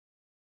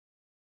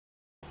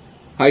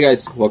Hi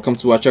guys, welcome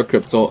to Watch Out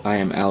Crypto. I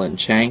am Alan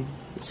Chang.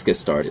 Let's get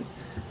started.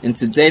 In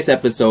today's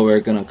episode, we're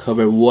going to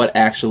cover what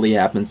actually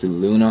happened to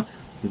Luna,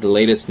 the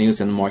latest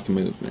news and market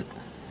movement.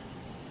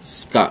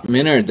 Scott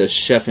Minerd, the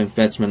chief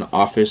investment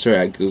officer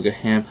at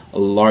Guggenheim, a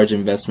large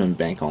investment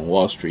bank on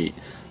Wall Street,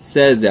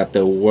 says at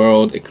the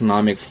World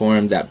Economic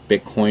Forum that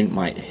Bitcoin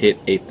might hit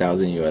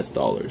 8,000 US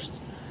dollars.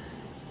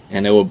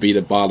 And it will be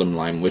the bottom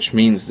line, which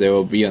means there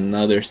will be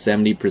another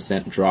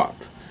 70% drop.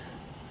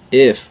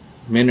 If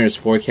Minerd's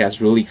forecast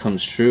really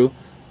comes true,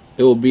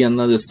 it will be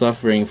another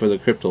suffering for the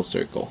crypto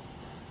circle.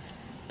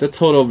 The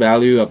total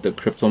value of the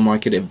crypto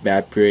market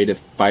evaporated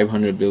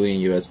 500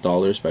 billion US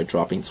dollars by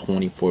dropping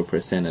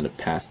 24% in the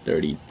past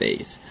 30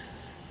 days.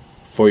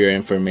 For your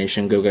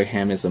information,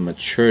 Guggenheim is a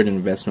matured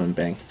investment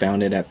bank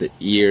founded at the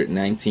year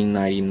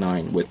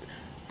 1999 with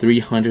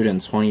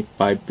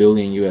 325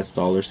 billion US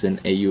dollars in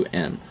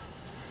AUM.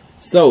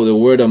 So the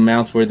word of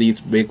mouth for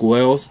these big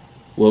whales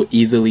will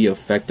easily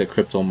affect the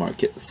crypto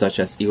market, such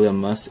as Elon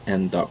Musk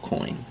and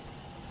Dogecoin.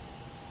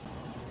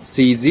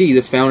 CZ,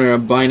 the founder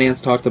of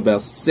Binance, talked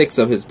about 6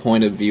 of his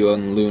point of view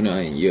on Luna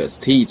and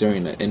UST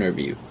during the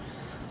interview.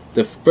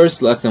 The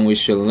first lesson we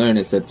should learn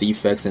is the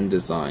defects in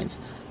designs.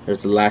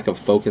 There's a lack of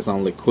focus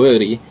on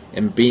liquidity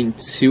and being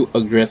too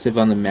aggressive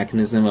on the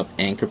mechanism of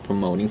Anchor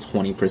promoting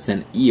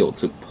 20% yield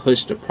to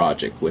push the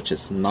project, which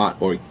is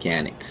not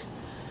organic.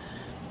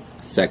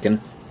 Second,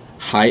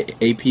 high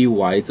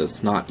APY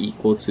does not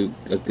equal to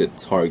a good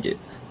target,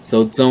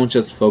 so don't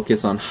just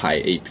focus on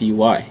high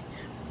APY.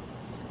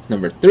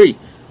 Number 3,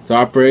 the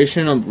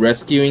operation of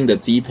rescuing the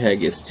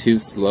DPEG is too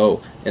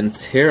slow, and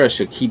Terra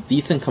should keep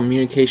decent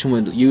communication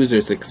with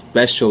users,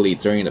 especially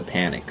during the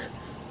panic.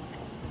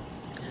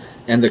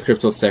 And the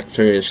crypto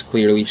sector is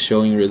clearly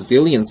showing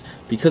resilience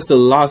because the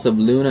loss of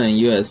Luna and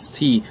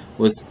UST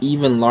was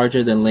even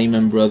larger than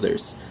Lehman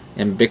Brothers,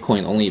 and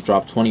Bitcoin only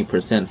dropped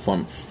 20%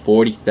 from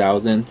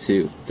 40,000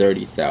 to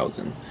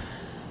 30,000.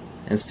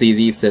 And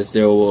CZ says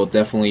there will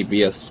definitely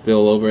be a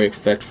spillover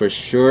effect for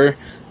sure.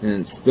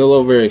 And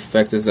spillover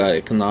effect is an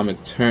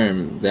economic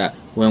term that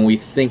when we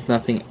think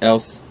nothing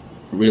else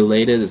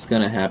related is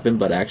going to happen,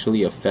 but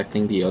actually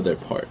affecting the other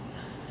part.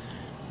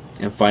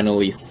 And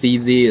finally,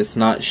 CZ is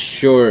not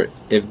sure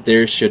if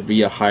there should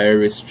be a higher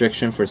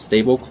restriction for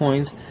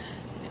stablecoins,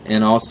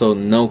 and also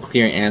no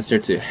clear answer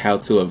to how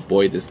to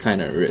avoid this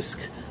kind of risk.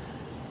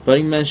 But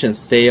he mentioned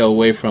stay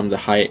away from the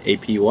high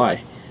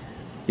APY,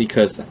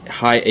 because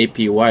high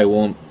APY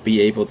won't be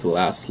able to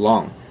last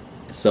long.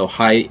 So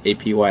high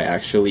APY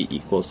actually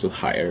equals to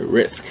higher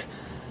risk.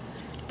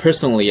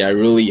 Personally, I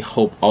really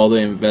hope all the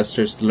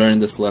investors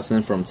learn this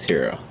lesson from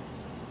Terra.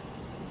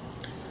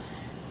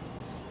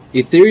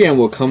 Ethereum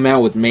will come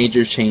out with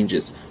major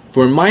changes.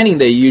 For mining,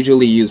 they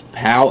usually use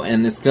POW,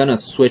 and it's gonna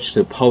switch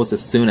to POS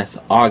as soon as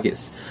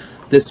August.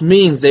 This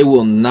means they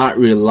will not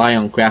rely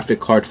on graphic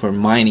card for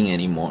mining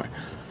anymore.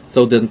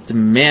 So the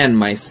demand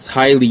might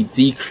highly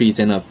decrease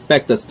and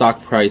affect the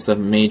stock price of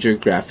major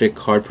graphic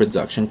card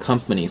production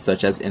companies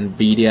such as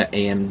Nvidia,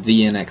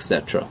 AMD, and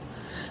etc.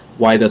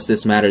 Why does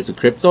this matter to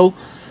crypto?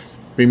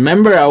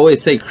 Remember, I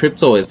always say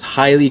crypto is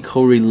highly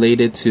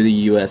correlated to the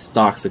US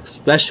stocks,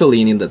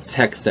 especially in the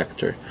tech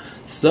sector.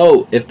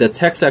 So if the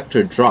tech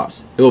sector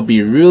drops, it will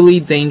be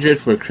really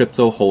dangerous for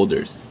crypto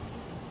holders.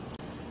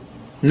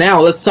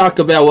 Now let's talk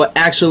about what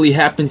actually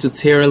happened to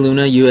Terra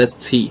Luna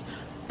UST.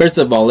 First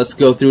of all, let's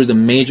go through the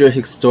major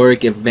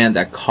historic event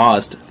that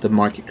caused the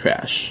market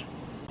crash.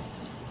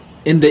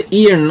 In the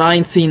year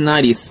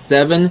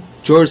 1997,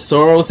 George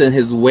Soros and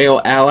his whale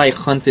ally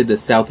hunted the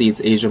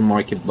Southeast Asia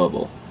market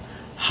bubble,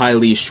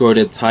 highly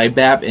shorted Thai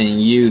baht,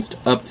 and used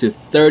up to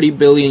 30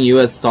 billion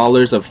US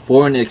dollars of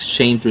foreign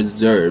exchange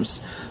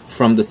reserves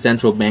from the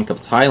Central Bank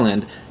of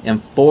Thailand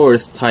and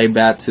forced Thai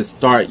baht to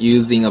start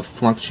using a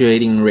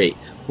fluctuating rate,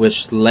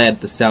 which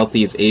led the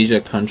Southeast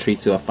Asia country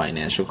to a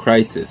financial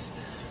crisis.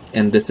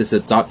 And this is a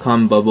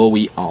dot-com bubble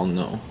we all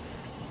know.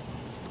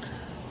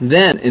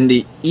 Then, in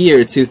the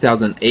year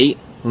 2008,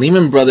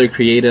 Lehman Brothers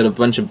created a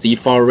bunch of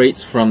default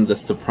rates from the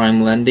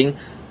subprime lending.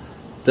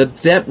 The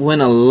debt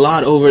went a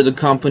lot over the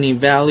company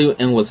value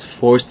and was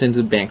forced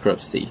into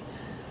bankruptcy.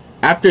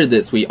 After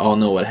this, we all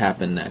know what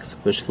happened next,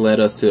 which led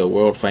us to a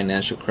world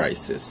financial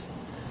crisis.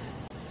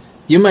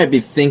 You might be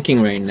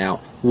thinking right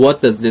now,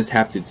 what does this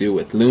have to do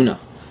with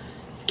Luna?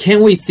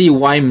 Can't we see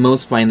why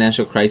most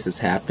financial crises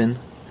happen?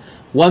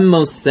 One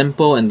most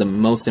simple and the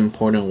most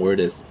important word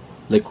is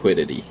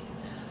liquidity.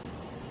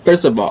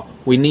 First of all,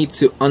 we need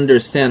to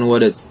understand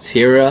what is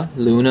Terra,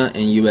 Luna,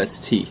 and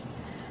UST.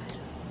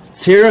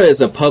 Terra is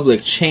a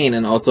public chain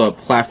and also a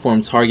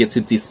platform target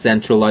to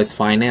decentralized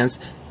finance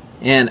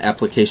and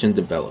application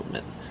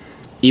development.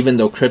 Even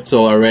though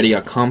crypto already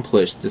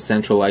accomplished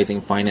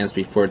decentralizing finance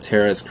before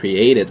Terra is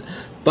created,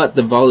 but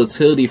the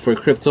volatility for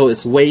crypto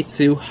is way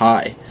too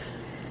high.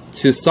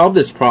 To solve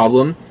this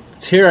problem,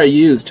 Terra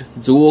used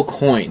dual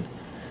coin.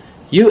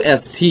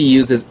 UST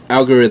uses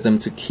algorithm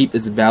to keep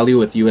its value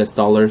with US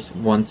dollars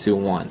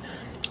 1-to-1.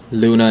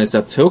 Luna is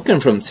a token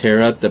from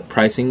Terra. The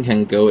pricing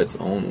can go its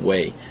own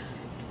way.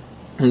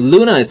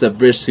 Luna is a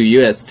bridge to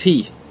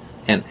UST.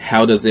 And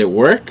how does it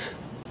work?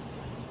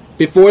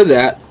 Before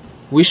that,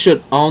 we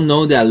should all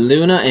know that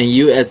Luna and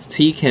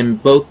UST can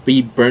both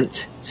be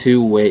burnt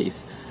two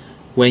ways.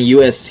 When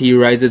UST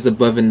rises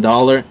above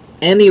 $1,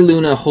 any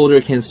Luna holder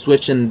can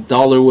switch in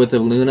 $1 worth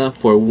of Luna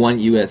for 1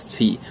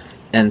 UST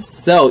and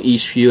sell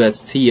each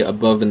UST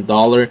above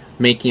 $1,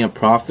 making a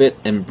profit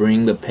and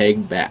bring the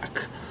peg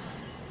back.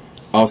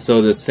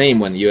 Also the same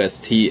when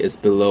UST is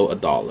below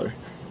 $1.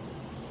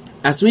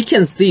 As we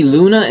can see,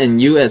 Luna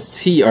and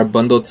UST are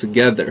bundled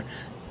together.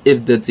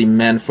 If the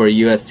demand for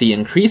UST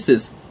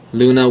increases,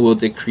 Luna will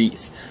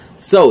decrease.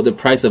 So the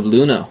price of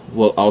Luna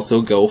will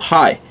also go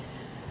high.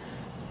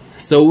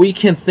 So we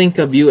can think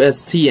of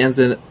UST as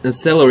an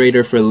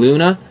accelerator for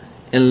Luna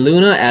and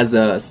Luna as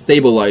a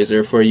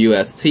stabilizer for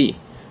UST.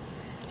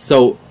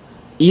 So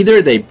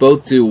either they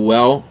both do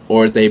well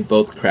or they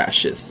both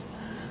crashes.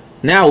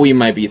 Now we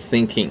might be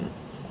thinking,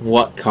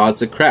 what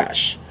caused the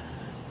crash?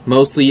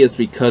 Mostly it's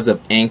because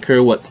of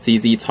Anchor, what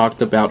CZ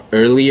talked about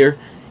earlier.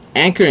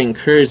 Anchor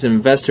encouraged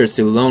investors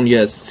to loan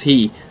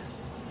UST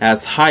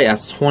as high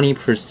as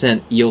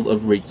 20% yield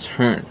of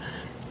return.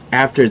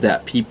 After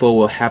that, people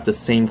will have the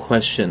same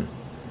question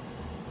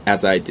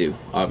as I do,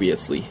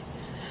 obviously.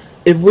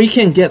 If we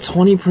can get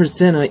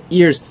 20% a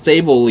year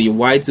stably,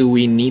 why do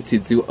we need to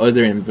do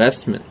other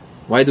investment?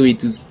 Why do we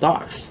do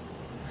stocks?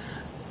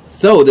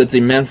 So the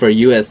demand for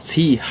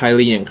UST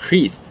highly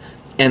increased,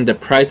 and the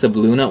price of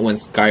Luna went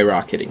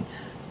skyrocketing.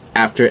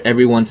 After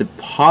everyone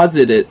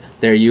deposited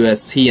their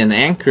UST in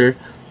Anchor,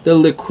 the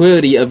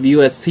liquidity of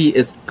UST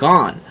is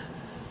gone.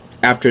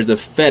 After the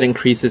Fed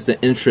increases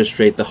the interest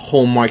rate, the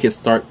whole market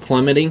starts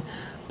plummeting.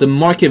 The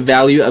market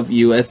value of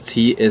UST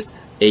is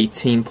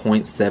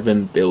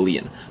 18.7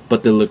 billion,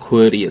 but the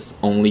liquidity is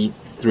only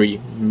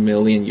 $3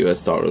 million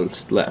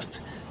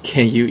left.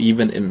 Can you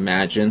even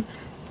imagine?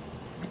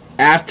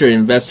 After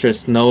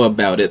investors know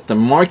about it, the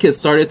market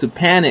started to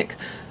panic,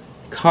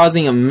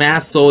 causing a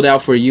mass sold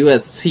out for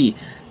UST.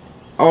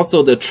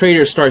 Also, the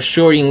traders start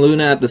shorting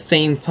Luna at the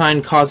same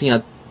time, causing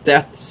a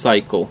death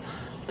cycle.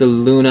 The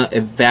Luna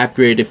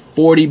evaporated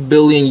 $40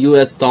 billion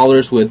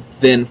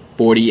within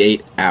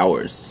 48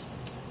 hours.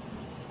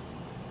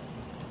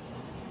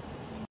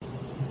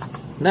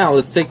 Now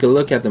let's take a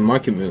look at the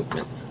market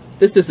movement.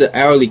 This is the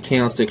hourly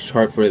candlestick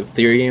chart for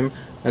Ethereum.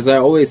 As I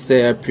always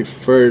say, I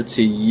prefer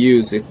to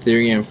use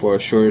Ethereum for a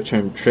shorter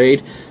term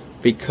trade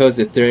because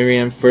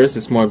Ethereum, first,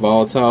 is more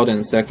volatile,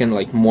 and second,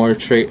 like more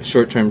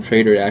short-term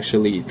trader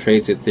actually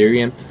trades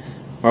Ethereum,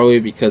 probably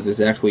because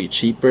it's actually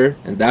cheaper,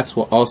 and that's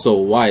also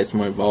why it's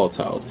more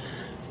volatile.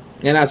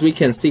 And as we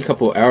can see a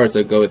couple hours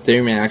ago,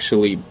 Ethereum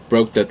actually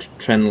broke the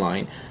trend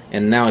line,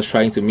 and now it's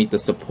trying to meet the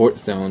support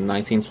zone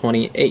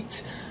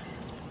 1928.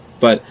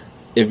 But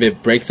if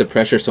it breaks the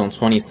pressure zone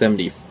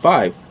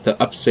 2075, the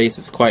upspace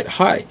is quite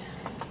high.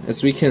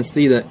 As we can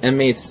see, the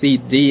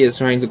MACD is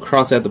trying to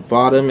cross at the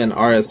bottom and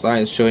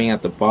RSI is showing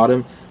at the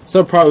bottom,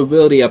 so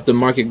probability of the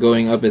market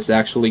going up is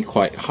actually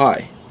quite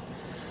high.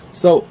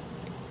 So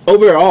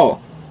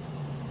overall,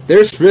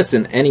 there's risk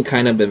in any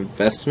kind of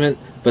investment,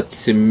 but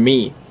to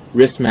me,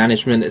 risk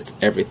management is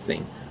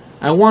everything.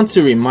 I want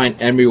to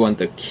remind everyone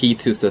the key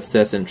to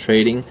success in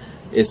trading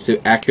is to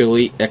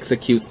accurately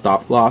execute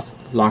stop loss,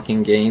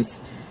 locking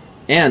gains,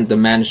 and the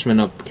management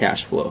of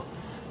cash flow,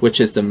 which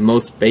is the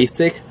most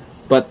basic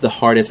but the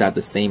hardest at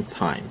the same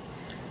time.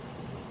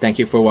 Thank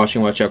you for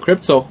watching Watch Out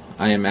Crypto.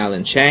 I am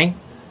Alan Chang.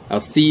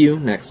 I'll see you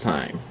next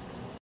time.